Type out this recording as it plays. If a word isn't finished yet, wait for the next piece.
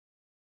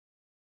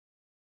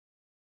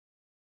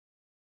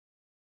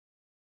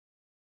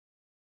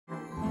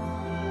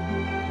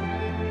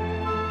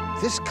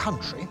This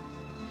country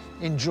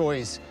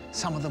enjoys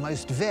some of the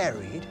most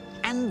varied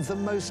and the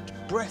most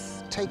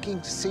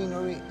breathtaking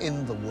scenery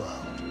in the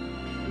world.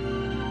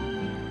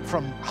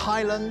 From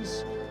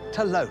highlands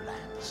to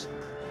lowlands,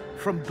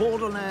 from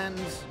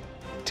borderlands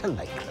to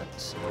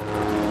lakelands.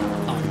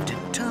 I'm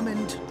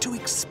determined to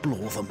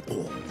explore them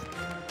all.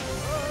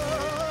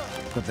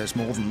 But there's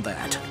more than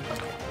that.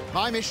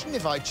 My mission,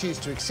 if I choose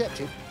to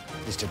accept it,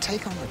 is to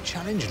take on a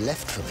challenge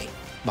left for me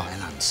by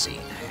an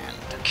unseen hand.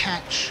 To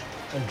catch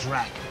a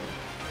dragon.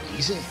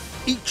 Easy.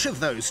 Each of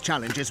those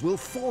challenges will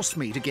force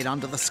me to get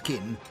under the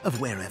skin of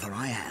wherever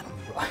I am.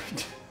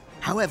 Right.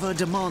 However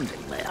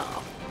demanding they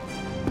are.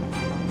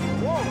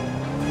 Whoa.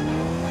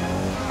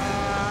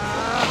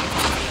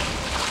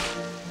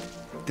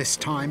 This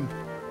time,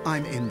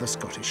 I'm in the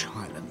Scottish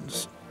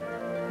Highlands.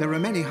 There are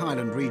many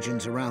highland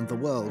regions around the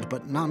world,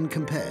 but none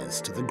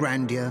compares to the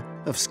grandeur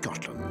of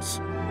Scotland's.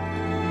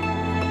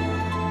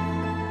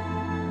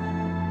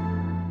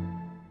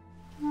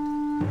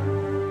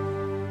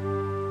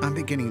 I'm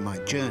beginning my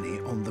journey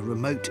on the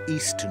remote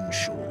eastern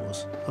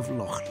shores of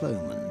Loch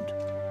Lomond.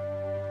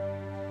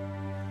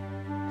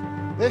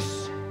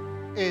 This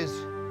is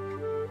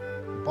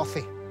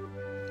Bothy.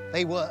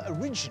 They were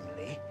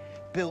originally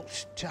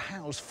built to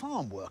house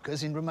farm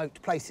workers in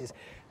remote places,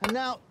 and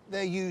now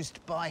they're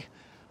used by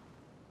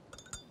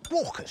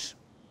walkers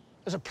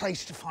as a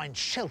place to find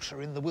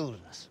shelter in the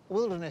wilderness. A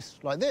wilderness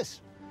like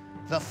this,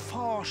 the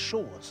far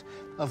shores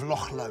of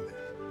Loch Lomond.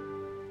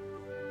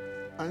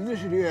 And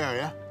this is the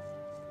area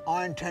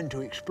I intend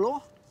to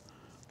explore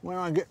when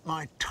I get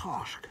my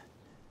task.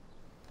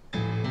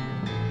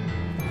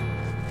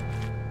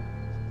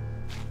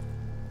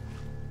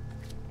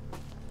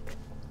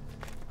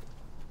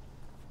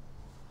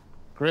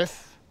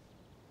 Griff,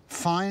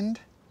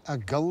 find a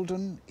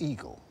golden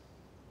eagle.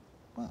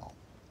 Well,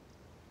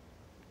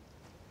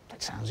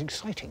 that sounds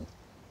exciting,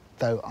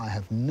 though I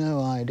have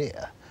no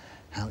idea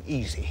how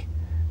easy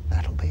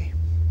that'll be.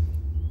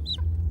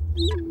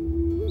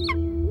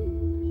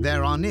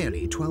 There are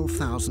nearly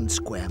 12,000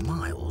 square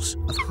miles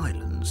of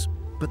highlands,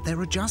 but there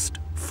are just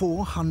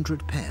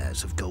 400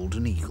 pairs of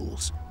golden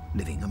eagles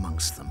living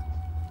amongst them.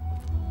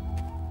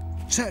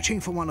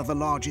 Searching for one of the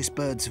largest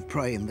birds of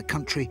prey in the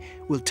country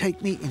will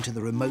take me into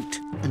the remote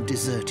and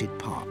deserted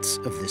parts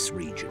of this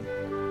region.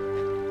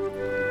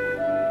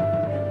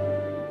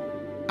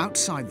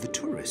 Outside the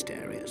tourist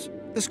areas,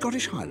 the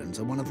Scottish Highlands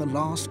are one of the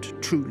last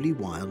truly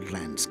wild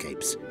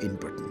landscapes in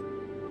Britain.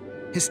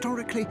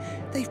 Historically,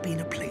 they've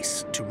been a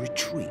place to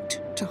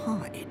retreat, to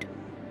hide,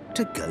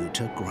 to go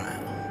to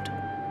ground.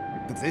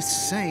 But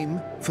this same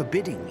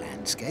forbidding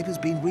landscape has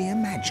been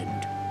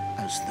reimagined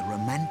as the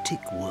romantic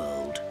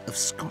world of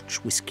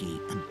Scotch whisky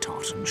and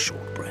tartan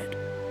shortbread.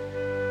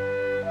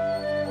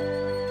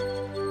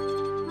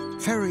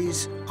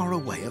 Ferries are a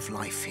way of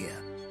life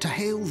here. To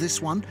hail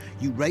this one,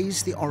 you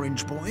raise the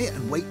orange buoy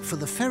and wait for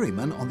the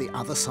ferryman on the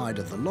other side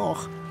of the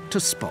loch to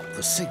spot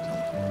the signal.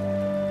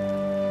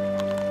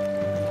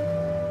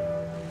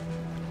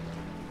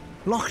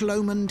 Loch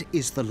Lomond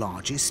is the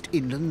largest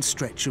inland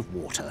stretch of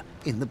water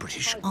in the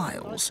British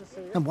Isles,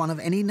 and one of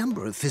any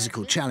number of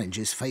physical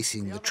challenges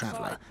facing the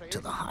traveller to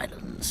the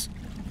Highlands.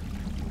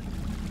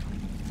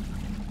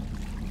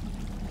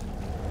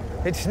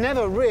 It's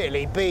never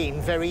really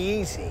been very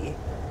easy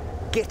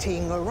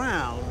getting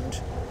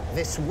around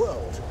this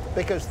world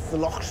because the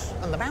lochs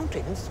and the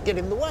mountains get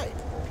in the way.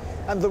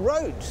 And the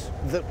roads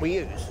that we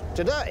use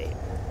today,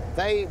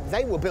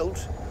 they were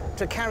built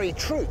to carry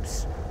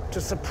troops to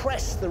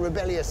suppress the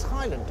rebellious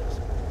Highlanders.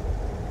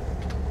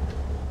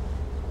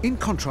 In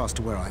contrast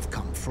to where I've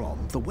come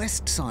from, the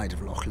west side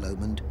of Loch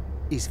Lomond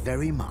is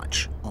very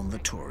much on the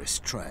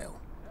tourist trail.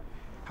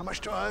 How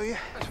much do I owe you?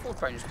 That's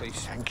 £4, please.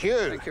 Thank you.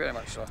 Thank you very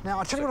much, sir. Now,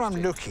 I'll tell you what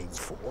I'm looking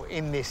for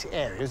in this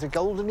area. Is a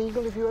golden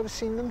eagle. Have you ever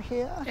seen them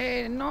here?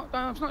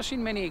 I've not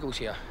seen many eagles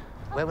here.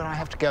 Where would I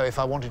have to go if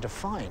I wanted to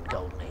find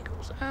golden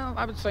eagles? Well,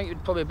 I would think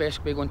it'd probably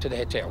best be going to the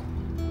hotel.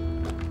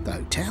 The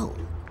hotel?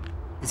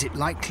 Is it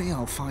likely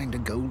I'll find a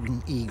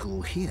golden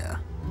eagle here?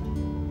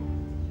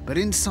 But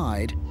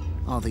inside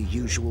are the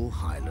usual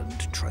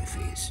Highland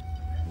trophies.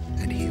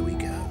 And here we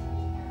go,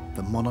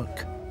 the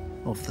monarch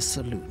of the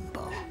saloon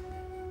bar.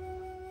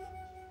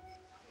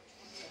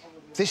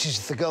 This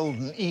is the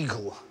golden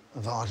eagle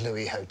of our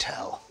Louis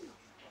Hotel.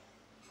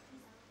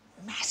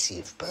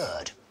 Massive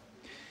bird.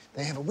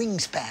 They have a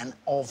wingspan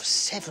of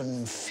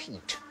 7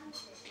 feet.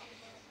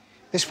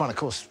 This one, of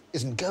course,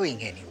 isn't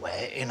going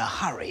anywhere in a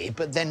hurry,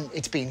 but then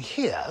it's been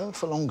here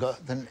for longer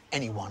than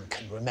anyone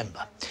can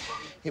remember.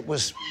 It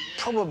was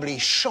probably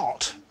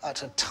shot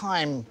at a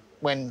time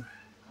when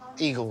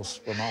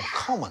eagles were more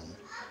common.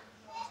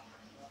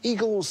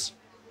 Eagles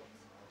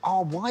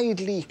are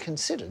widely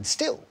considered,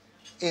 still,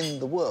 in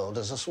the world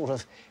as a sort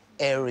of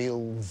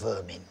aerial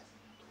vermin.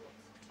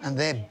 And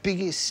their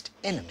biggest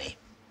enemy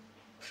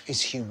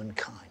is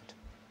humankind.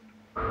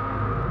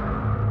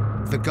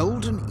 The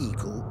golden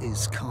eagle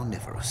is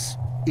carnivorous.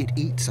 It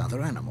eats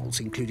other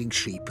animals, including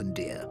sheep and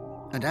deer,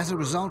 and as a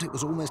result, it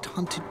was almost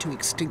hunted to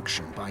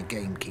extinction by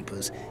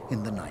gamekeepers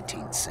in the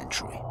 19th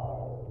century.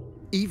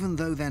 Even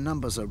though their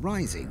numbers are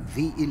rising,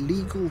 the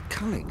illegal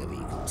culling of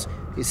eagles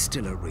is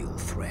still a real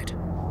threat.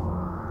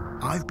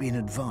 I've been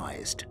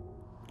advised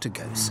to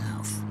go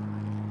south.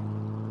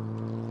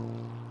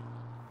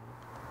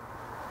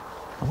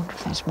 I wonder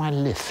if that's my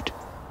lift.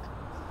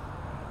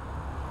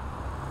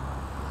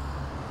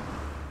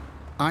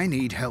 I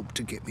need help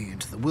to get me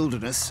into the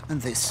wilderness,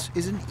 and this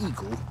is an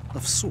eagle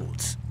of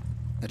sorts.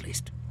 At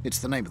least, it's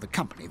the name of the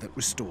company that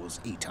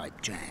restores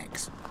E-type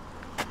jags.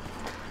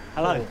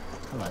 Hello.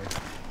 Hello.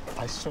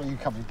 I saw you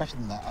coming. Better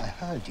than that, I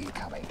heard you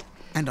coming.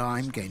 And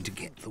I'm going to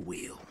get the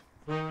wheel.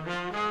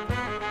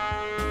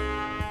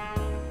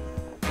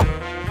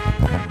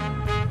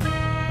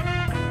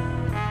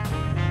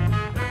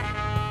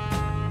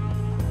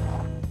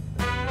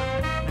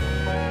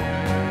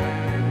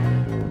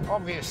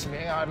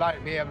 Obviously, I'd like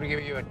to be able to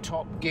give you a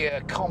Top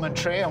Gear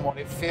commentary on what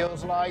it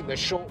feels like, the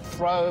short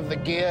throw of the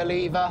gear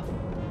lever,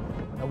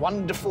 the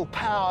wonderful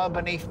power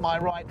beneath my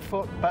right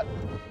foot, but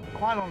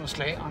quite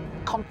honestly, I'm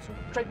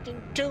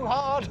concentrating too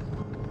hard.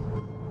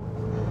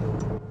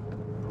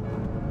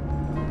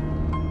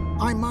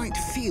 I might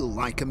feel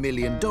like $1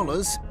 million,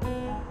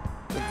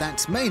 but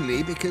that's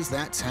mainly because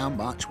that's how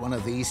much one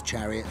of these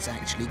chariots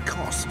actually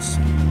costs.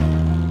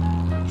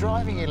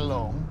 Driving it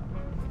along,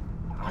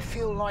 I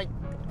feel like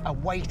a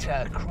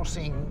waiter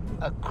crossing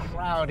a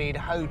crowded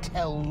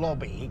hotel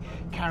lobby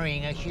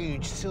carrying a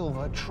huge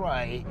silver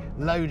tray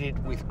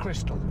loaded with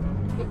crystal.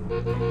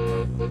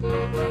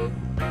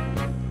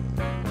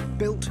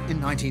 Built in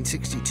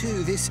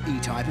 1962, this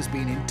E-type has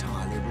been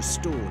entirely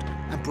restored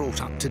and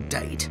brought up to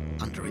date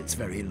under its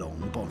very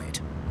long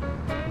bonnet.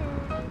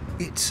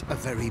 It's a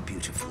very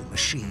beautiful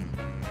machine,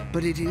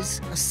 but it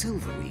is a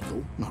silver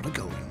eagle, not a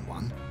golden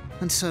one,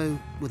 and so,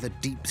 with a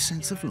deep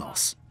sense of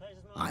loss,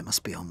 I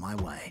must be on my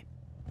way.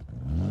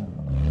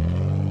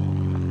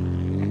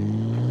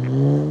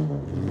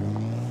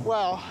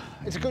 Well,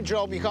 it's a good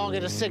job you can't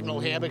get a signal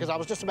here, because I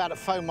was just about to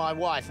phone my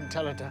wife and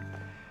tell her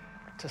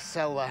to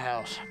sell the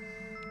house.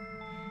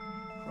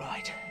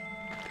 Right.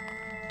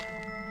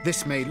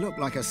 This may look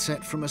like a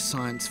set from a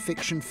science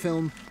fiction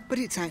film, but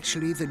it's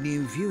actually the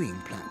new viewing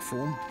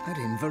platform at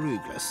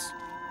Inveruglus.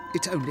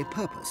 Its only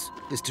purpose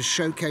is to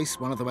showcase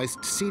one of the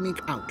most scenic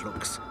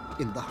outlooks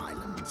in the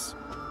Highlands.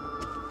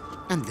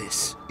 And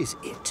this is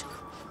it.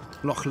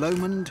 Loch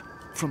Lomond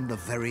from the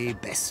very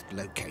best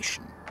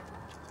location.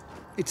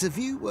 It's a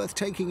view worth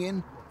taking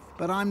in,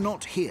 but I'm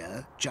not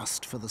here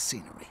just for the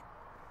scenery.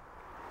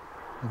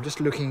 I'm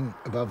just looking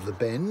above the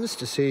bends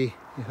to see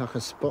if I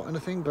can spot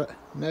anything, but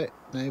no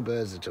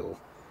birds at all.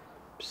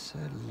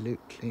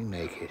 Absolutely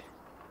naked.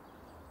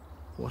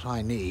 What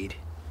I need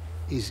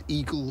is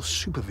eagle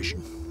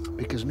supervision,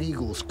 because an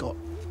eagle's got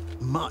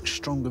much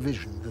stronger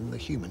vision than the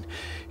human.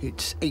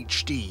 It's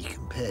HD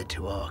compared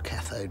to our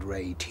cathode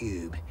ray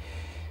tube.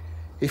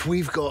 If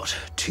we've got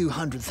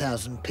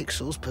 200,000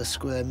 pixels per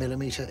square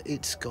millimetre,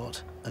 it's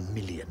got 1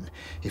 million.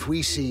 If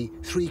we see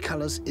 3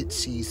 colours, it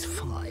sees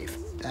 5.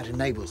 That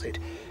enables it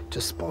to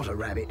spot a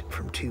rabbit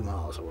from 2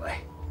 miles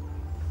away.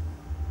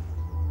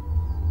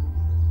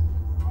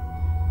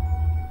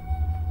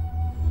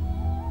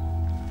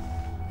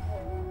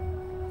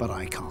 But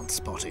I can't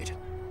spot it.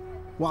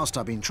 Whilst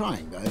I've been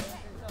trying, though,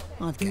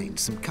 I've gained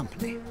some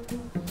company.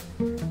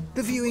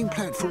 The viewing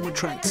platform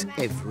attracts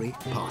every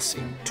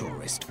passing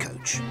tourist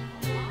coach.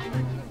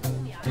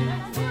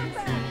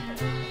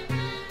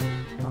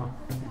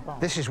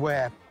 This is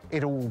where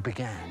it all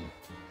began,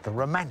 the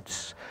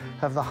romance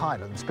of the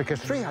Highlands,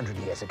 because 300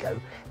 years ago,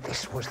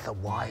 this was the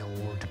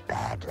wild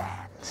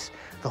Badlands,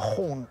 the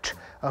haunt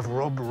of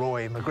Rob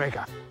Roy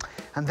McGregor.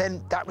 And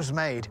then that was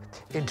made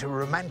into a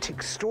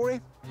romantic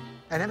story,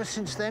 and ever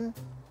since then,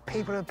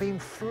 people have been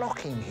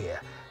flocking here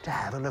to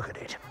have a look at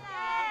it.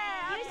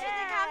 You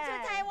should come to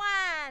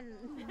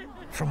Taiwan.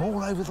 From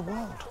all over the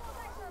world.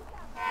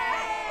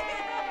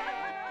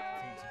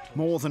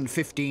 More than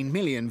 15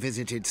 million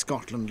visited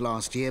Scotland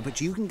last year,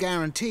 but you can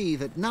guarantee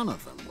that none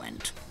of them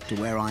went to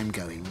where I'm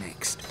going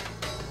next.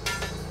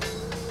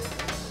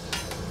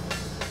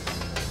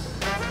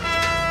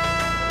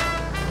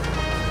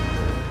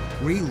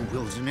 Real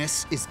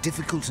wilderness is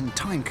difficult and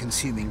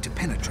time-consuming to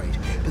penetrate,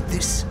 but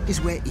this is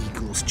where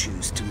eagles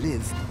choose to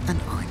live, and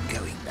I'm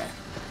going there.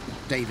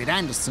 David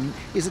Anderson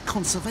is a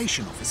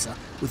conservation officer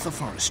with the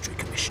Forestry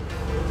Commission.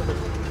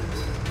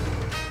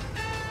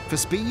 For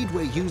speed,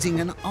 we're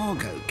using an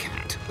Argo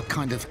Cat, a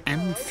kind of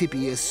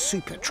amphibious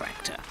super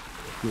tractor.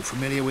 You're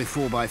familiar with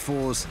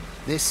 4x4s.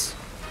 This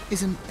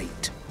is an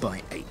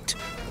 8x8.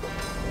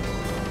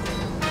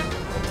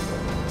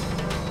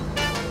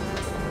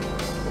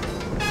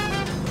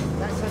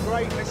 That's a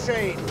great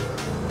machine.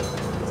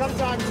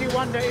 Sometimes you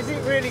wonder, is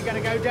it really going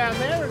to go down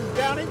there? And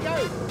down it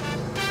goes.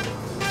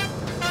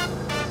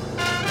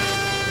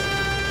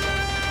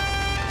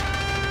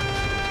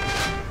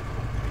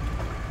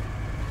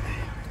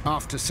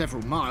 After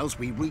several miles,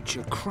 we reach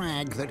a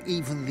crag that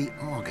even the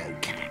Argo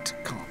Cat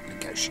can't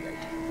negotiate.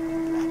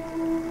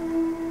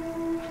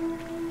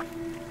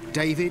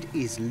 David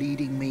is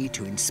leading me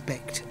to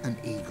inspect an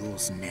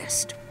eagle's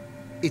nest.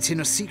 It's in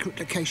a secret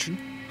location,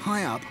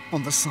 high up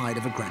on the side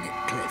of a granite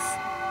cliff.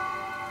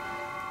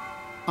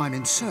 I'm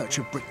in search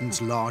of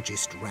Britain's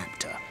largest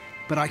raptor,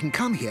 but I can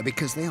come here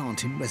because they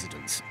aren't in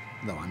residence,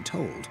 though I'm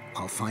told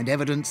I'll find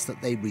evidence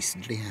that they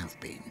recently have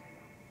been.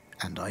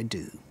 And I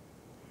do.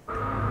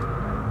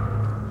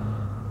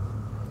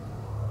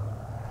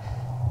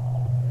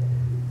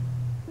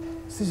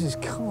 This is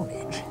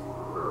carnage.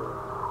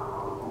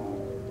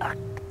 A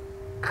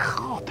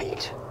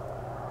carpet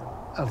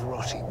of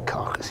rotting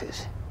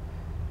carcasses.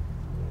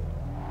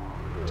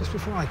 Just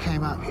before I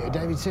came up here,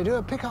 David said,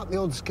 "Oh, pick up the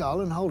odd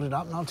skull and hold it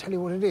up and I'll tell you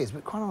what it is."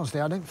 But quite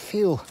honestly, I don't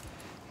feel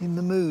in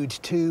the mood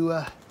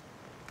to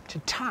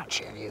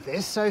touch any of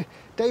this. So,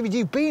 David,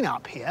 you've been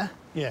up here.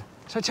 Yeah.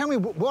 So tell me,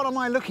 what am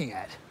I looking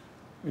at?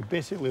 We're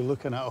basically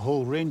looking at a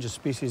whole range of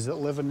species that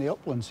live in the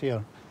uplands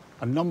here.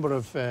 A number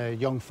of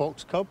young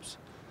fox cubs.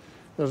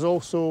 There's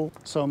also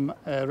some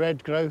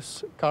red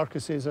grouse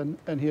carcasses in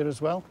here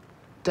as well.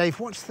 Dave,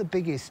 what's the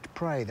biggest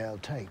prey they'll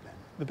take then?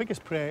 The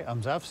biggest prey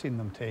I've seen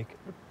them take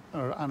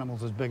are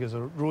animals as big as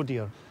a roe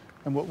deer.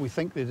 And what we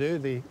think they do,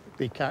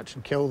 they catch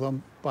and kill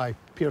them by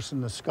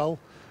piercing the skull,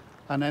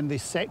 and then they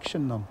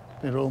section them.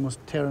 They're almost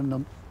tearing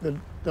them.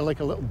 They're like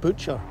a little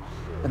butcher,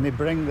 and they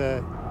bring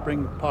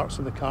parts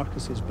of the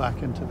carcasses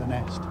back into the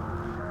nest.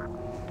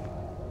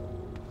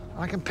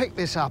 I can pick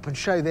this up and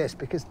show this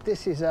because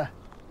this is a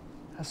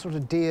sort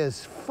of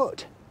deer's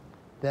foot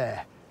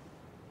there,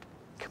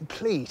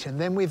 complete. And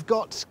then we've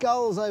got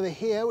skulls over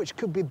here, which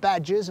could be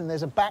badgers, and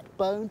there's a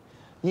backbone,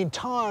 the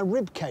entire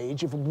rib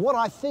cage of what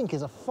I think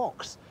is a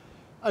fox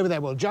over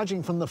there. Well,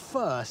 judging from the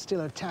fur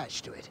still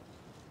attached to it.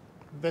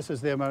 This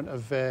is the amount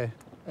of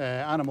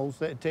animals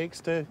that it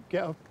takes to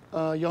get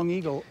a young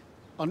eagle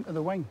onto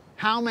the wing.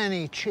 How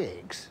many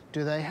chicks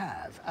do they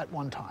have at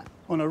one time?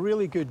 On a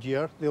really good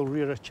year, they'll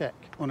rear a chick.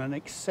 On an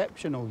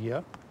exceptional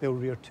year, they'll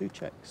rear 2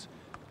 chicks.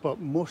 But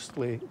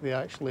mostly, they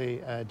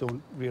actually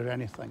don't rear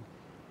anything.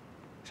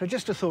 So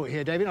just a thought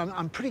here, David.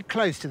 I'm pretty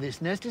close to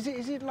this nest. Is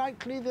it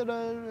likely that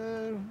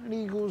an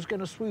eagle's going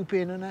to swoop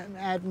in and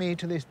add me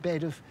to this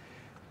bed of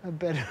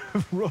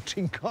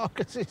rotting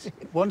carcasses?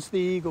 Once the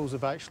eagles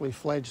have actually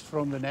fledged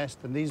from the nest,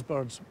 and these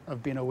birds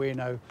have been away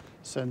now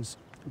since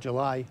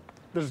July,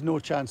 there's no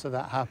chance of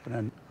that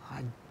happening.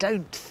 I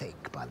don't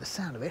think, by the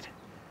sound of it,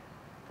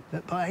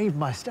 that even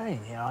by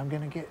staying here, I'm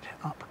going to get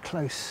up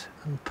close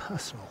and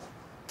personal.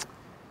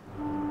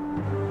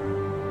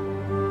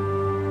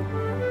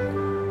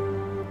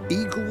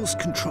 Eagles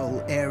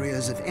control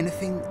areas of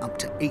anything up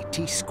to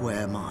 80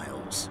 square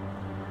miles.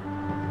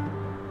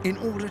 In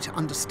order to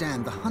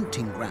understand the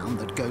hunting ground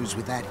that goes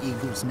with that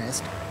eagle's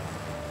nest,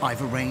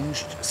 I've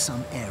arranged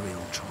some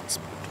aerial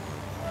transport.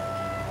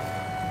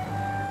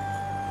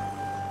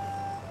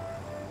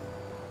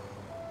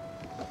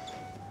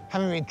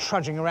 Having been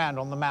trudging around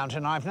on the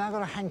mountain, I've now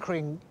got a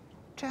hankering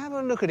to have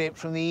a look at it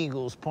from the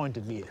eagle's point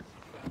of view.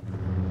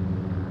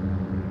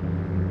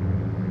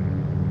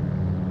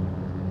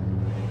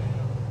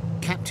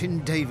 Captain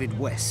David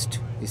West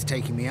is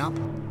taking me up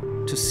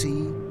to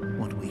see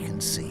what we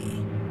can see.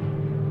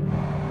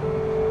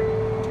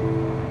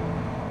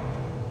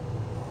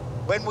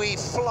 When we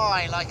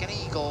fly like an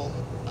eagle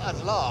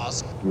at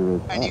last,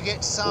 and you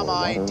get some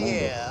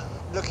idea,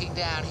 looking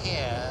down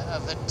here,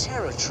 of the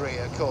territory,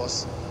 of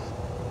course,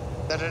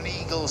 that an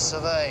eagle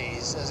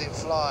surveys as it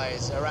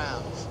flies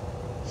around.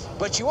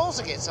 But you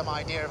also get some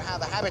idea of how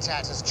the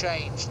habitat has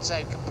changed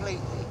so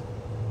completely.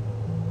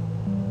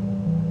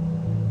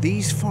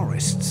 These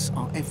forests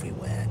are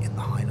everywhere in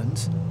the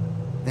Highlands.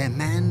 They're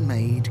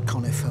man-made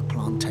conifer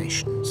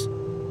plantations.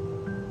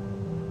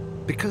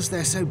 Because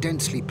they're so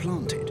densely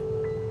planted,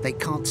 they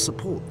can't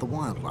support the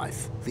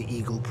wildlife the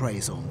eagle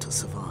preys on to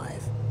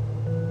survive.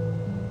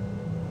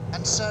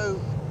 And so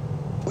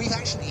we've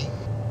actually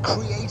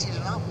created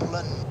an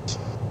upland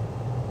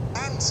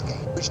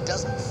landscape which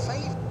doesn't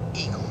favour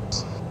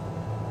eagles.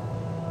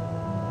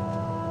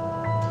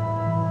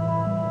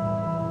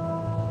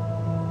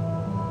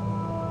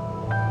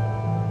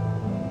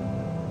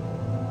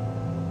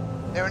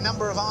 There are a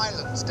number of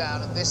islands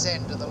down at this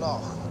end of the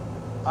loch.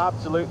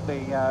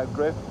 Absolutely,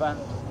 Griff, and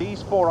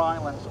these 4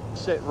 islands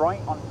sit right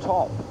on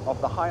top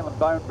of the Highland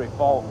boundary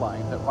fault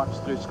line that runs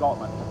through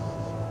Scotland.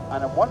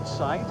 And on one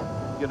side,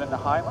 you're in the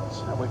Highlands,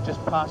 and we've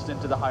just passed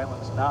into the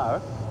Highlands now,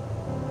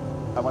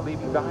 and we're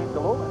leaving behind the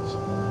lowlands.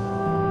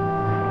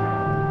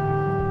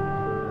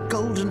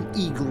 Golden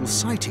eagle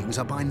sightings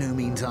are by no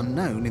means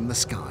unknown in the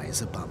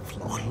skies above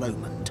Loch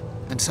Lomond,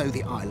 and so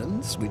the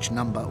islands, which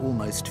number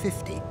almost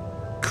 50,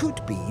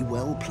 could be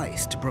well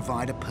placed to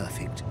provide a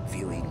perfect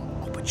viewing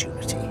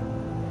opportunity.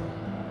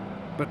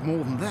 But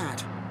more than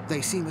that,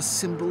 they seem a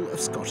symbol of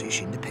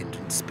Scottish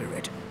independent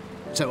spirit.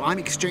 So I'm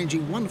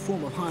exchanging one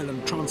form of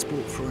Highland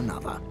transport for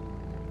another,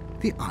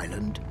 the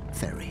island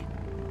ferry.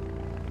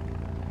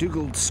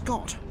 Dugald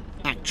Scott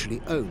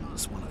actually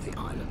owns one of the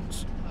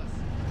islands.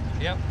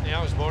 Yeah,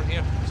 I was born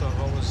here, so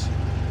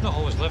I've not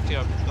always lived here.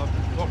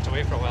 I've walked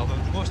away for a while, but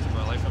most of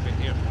my life I've been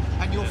here.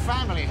 And your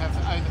family have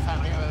owned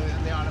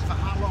the island for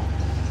how long?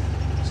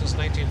 Since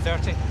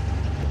 1930.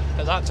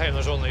 At that time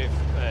there's only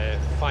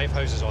 5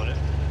 houses on it,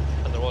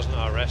 and there wasn't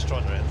a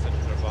restaurant or anything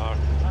or a bar.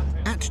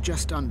 At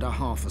just under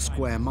half a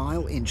square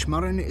mile,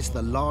 Inchmurrin is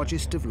the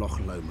largest of Loch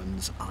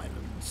Lomond's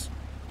islands.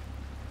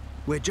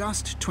 We're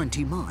just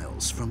 20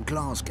 miles from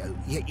Glasgow,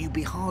 yet you'd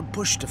be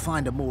hard-pushed to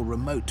find a more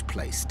remote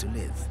place to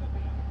live.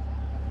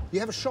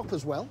 You have a shop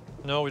as well,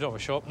 No, we don't have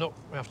a shop. No,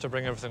 we have to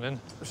bring everything in.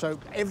 so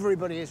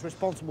everybody is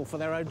responsible for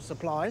their own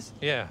supplies.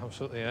 Yeah,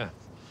 absolutely, yeah.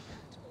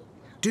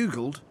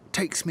 Dugald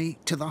takes me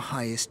to the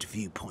highest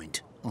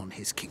viewpoint on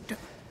his kingdom.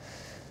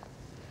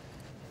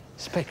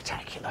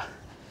 Spectacular.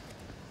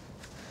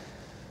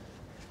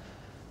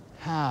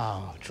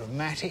 How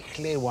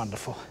dramatically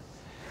wonderful.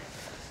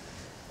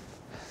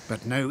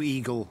 But no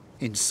eagle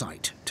in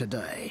sight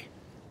today.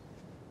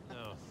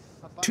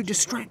 To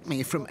distract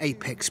me from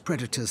apex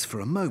predators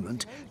for a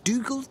moment,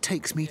 Dugald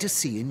takes me to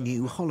see a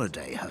new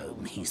holiday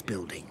home he's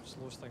building.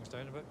 Slows things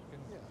down a bit.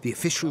 The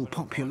official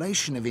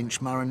population of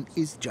Inchmurrin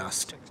is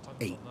just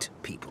 8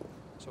 people.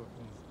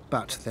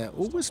 But they're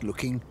always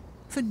looking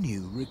for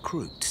new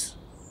recruits.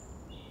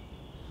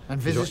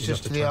 And You don't visitors have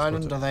to to the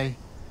transport island, it.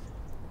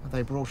 are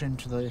they brought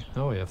into the...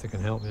 Oh, yeah, if they can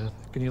help, yeah.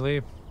 Can you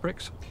lay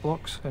bricks,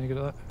 blocks? Any good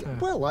at that? Yeah.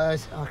 Well, I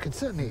could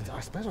certainly, I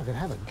suppose I could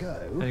have a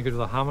go. Any good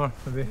with a hammer,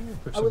 maybe?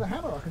 Put Oh, with a some-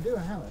 hammer, I can do a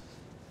hammer.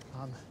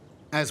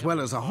 As well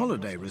as a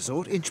holiday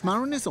resort,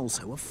 Inchmurrin is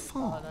also a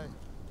farm.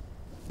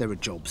 There are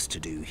jobs to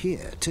do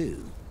here,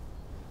 too.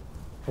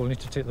 We'll need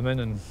to take them in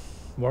and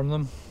worm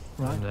them.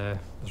 Right. And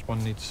there's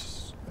one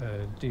needs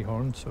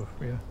dehorned, so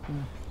yeah.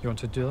 You want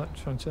to do that?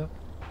 Try and see that?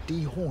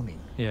 Dehorning.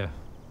 Yeah.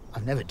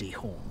 I've never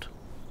dehorned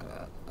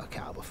a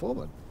cow before,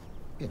 but,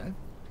 you know,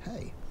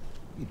 hey,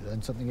 you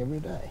learn something every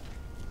day.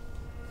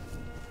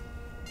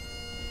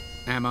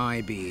 Am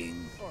I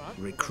being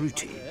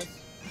recruited?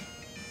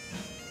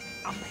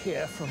 Up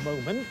here for a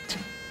moment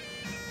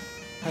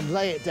and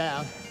lay it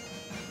down.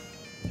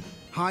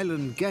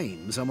 Highland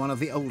Games are one of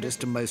the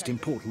oldest and most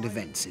important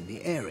events in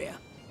the area.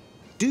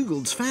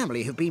 Dugald's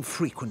family have been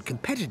frequent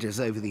competitors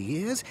over the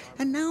years,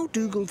 and now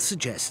Dugald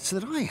suggests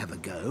that I have a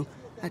go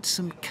at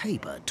some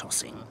caber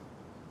tossing.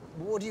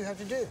 What do you have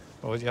to do?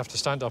 Well, you have to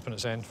stand up in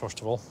its end, first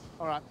of all.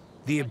 All right.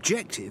 The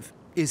objective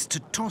is to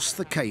toss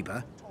the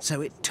caber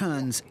so it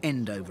turns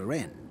end over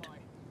end.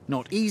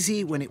 Not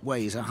easy when it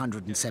weighs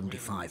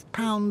 175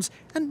 pounds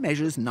and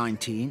measures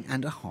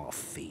 19.5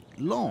 feet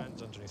long.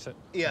 Hands underneath it.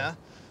 Yeah.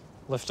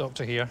 Lift up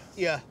to here.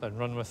 Yeah. Then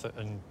run with it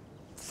and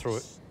throw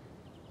it.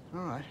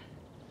 All right.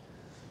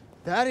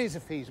 That is a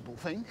feasible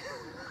thing.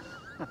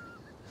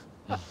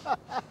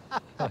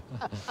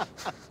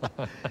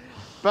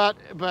 but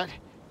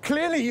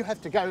clearly you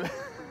have to go.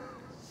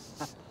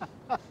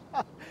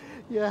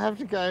 You have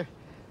to go,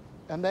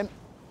 and then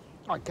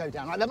I go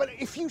down like that. But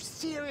if you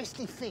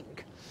seriously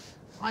think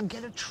I'm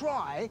going to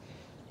try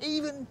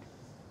even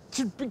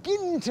to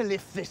begin to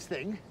lift this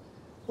thing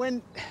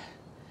when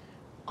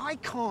I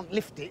can't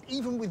lift it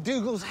even with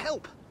Dougal's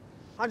help.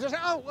 I just,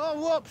 oh,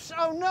 whoops,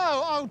 oh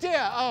no, oh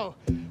dear, oh,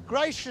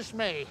 gracious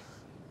me.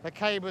 The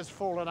caber's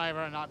fallen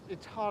over and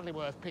it's hardly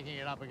worth picking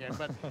it up again,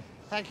 but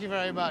thank you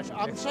very much.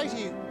 I'm saying to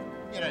you,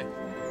 you know.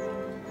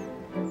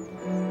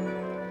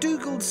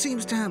 Dugald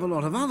seems to have a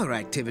lot of other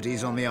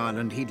activities on the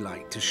island he'd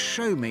like to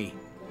show me,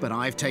 but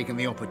I've taken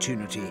the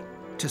opportunity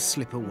to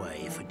slip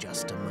away for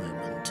just a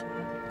moment.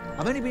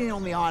 I've only been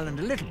on the island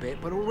a little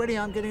bit, but already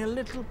I'm getting a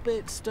little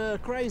bit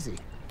stir-crazy.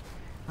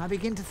 I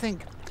begin to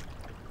think,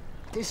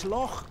 this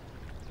loch,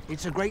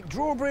 it's a great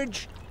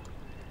drawbridge,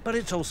 but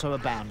it's also a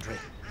boundary.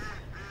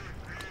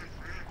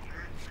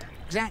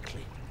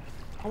 Exactly.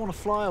 I want to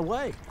fly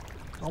away.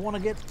 I want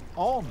to get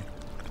on.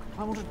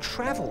 I want to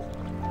travel.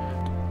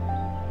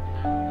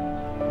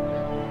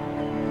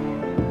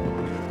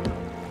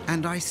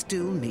 And I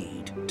still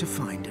need to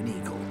find an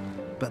eagle,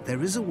 but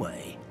there is a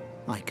way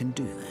I can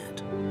do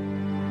that.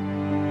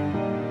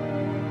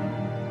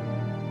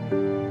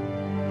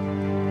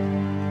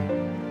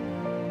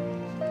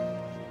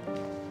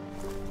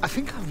 I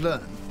think I've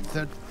learned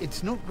that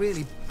it's not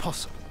really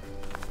possible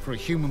for a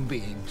human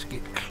being to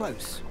get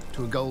close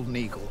to a golden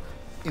eagle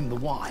in the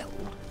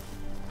wild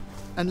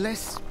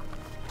unless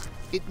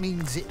it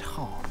means it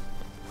harm.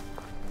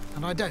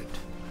 And I don't.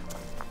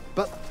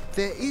 But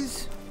there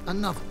is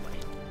another way.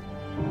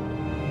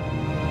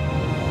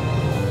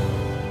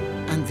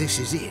 And this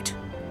is it.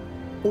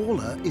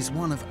 Orla is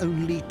one of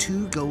only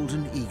 2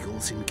 golden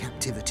eagles in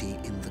captivity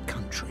in the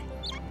country.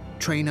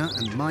 Trainer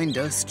and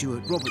minder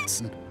Stuart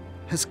Robertson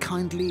has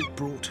kindly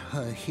brought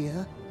her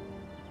here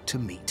to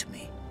meet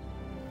me.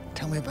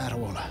 Tell me about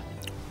Orla.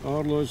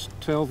 Orla's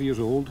 12 years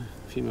old,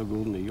 female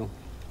golden eagle.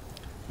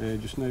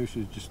 Just now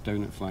she's just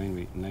down at flying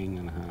weight,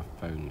 9.5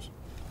 pounds.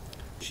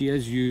 She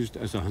is used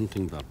as a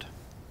hunting bird.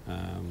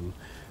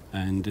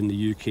 And in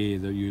the UK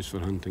they're used for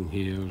hunting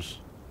hares,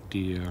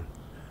 deer,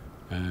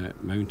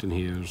 mountain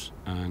hares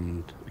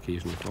and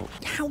occasional fox.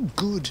 How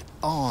good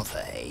are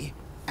they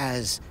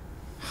as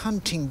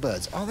hunting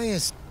birds? Are they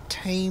as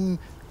tame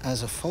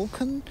as a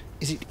falcon?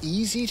 Is it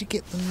easy to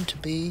get them to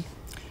be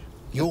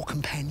your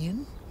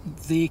companion?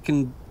 They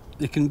can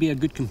be a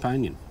good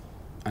companion,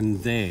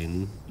 and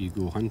then you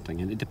go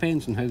hunting. And it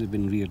depends on how they've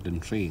been reared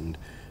and trained.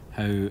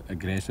 how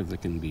aggressive they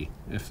can be.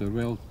 If they're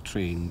well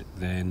trained,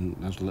 then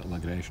there's little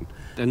aggression.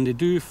 And they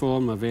do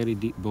form a very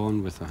deep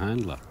bond with the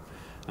handler,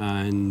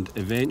 and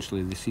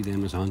eventually they see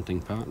them as a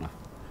hunting partner.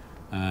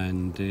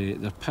 And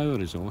their power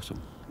is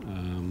awesome.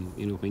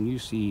 You know, when you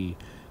see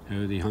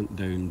how they hunt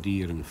down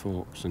deer and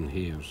fox and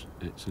hares,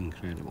 it's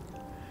incredible.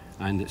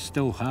 And it's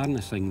still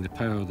harnessing the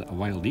power that a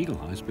wild eagle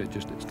has, but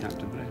just it's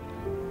captive bred.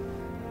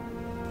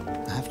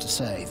 I have to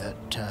say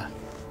that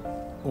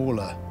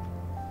Orla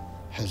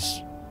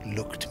has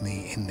looked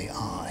me in the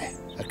eye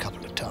a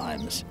couple of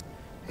times.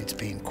 It's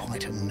been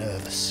quite a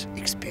nervous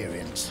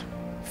experience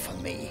for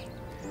me,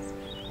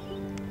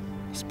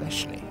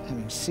 especially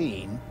having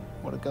seen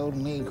what a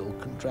golden eagle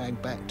can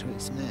drag back to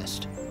its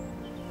nest.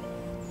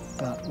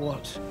 But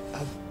what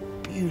a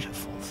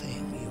beautiful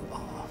thing you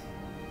are.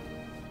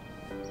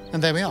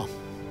 And there we are.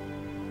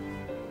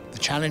 The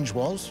challenge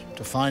was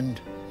to find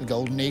the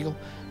golden eagle.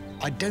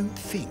 I don't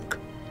think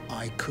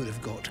I could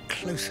have got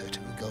closer to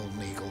a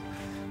golden eagle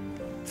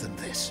than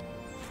this.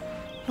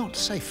 Not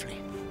safely,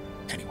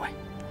 anyway.